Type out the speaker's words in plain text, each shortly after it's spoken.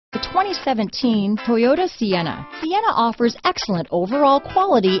2017 Toyota Sienna. Sienna offers excellent overall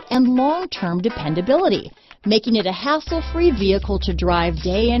quality and long-term dependability, making it a hassle-free vehicle to drive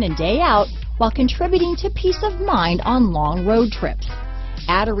day in and day out while contributing to peace of mind on long road trips.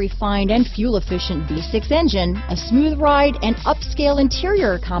 Add a refined and fuel-efficient V6 engine, a smooth ride, and upscale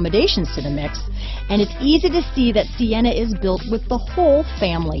interior accommodations to the mix, and it's easy to see that Sienna is built with the whole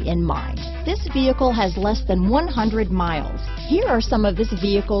family in mind. This vehicle has less than 100 miles. Here are some of this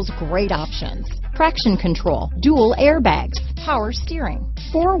vehicle's great options: traction control, dual airbags, power steering,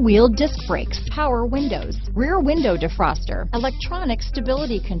 four-wheel disc brakes, power windows, rear window defroster, electronic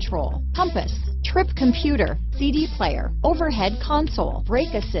stability control, compass, trip computer, CD player, overhead console,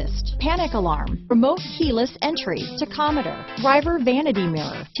 brake assist, panic alarm, remote keyless entry, tachometer, driver vanity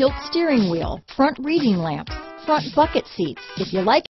mirror, tilt steering wheel, front reading lamps, front bucket seats. If you like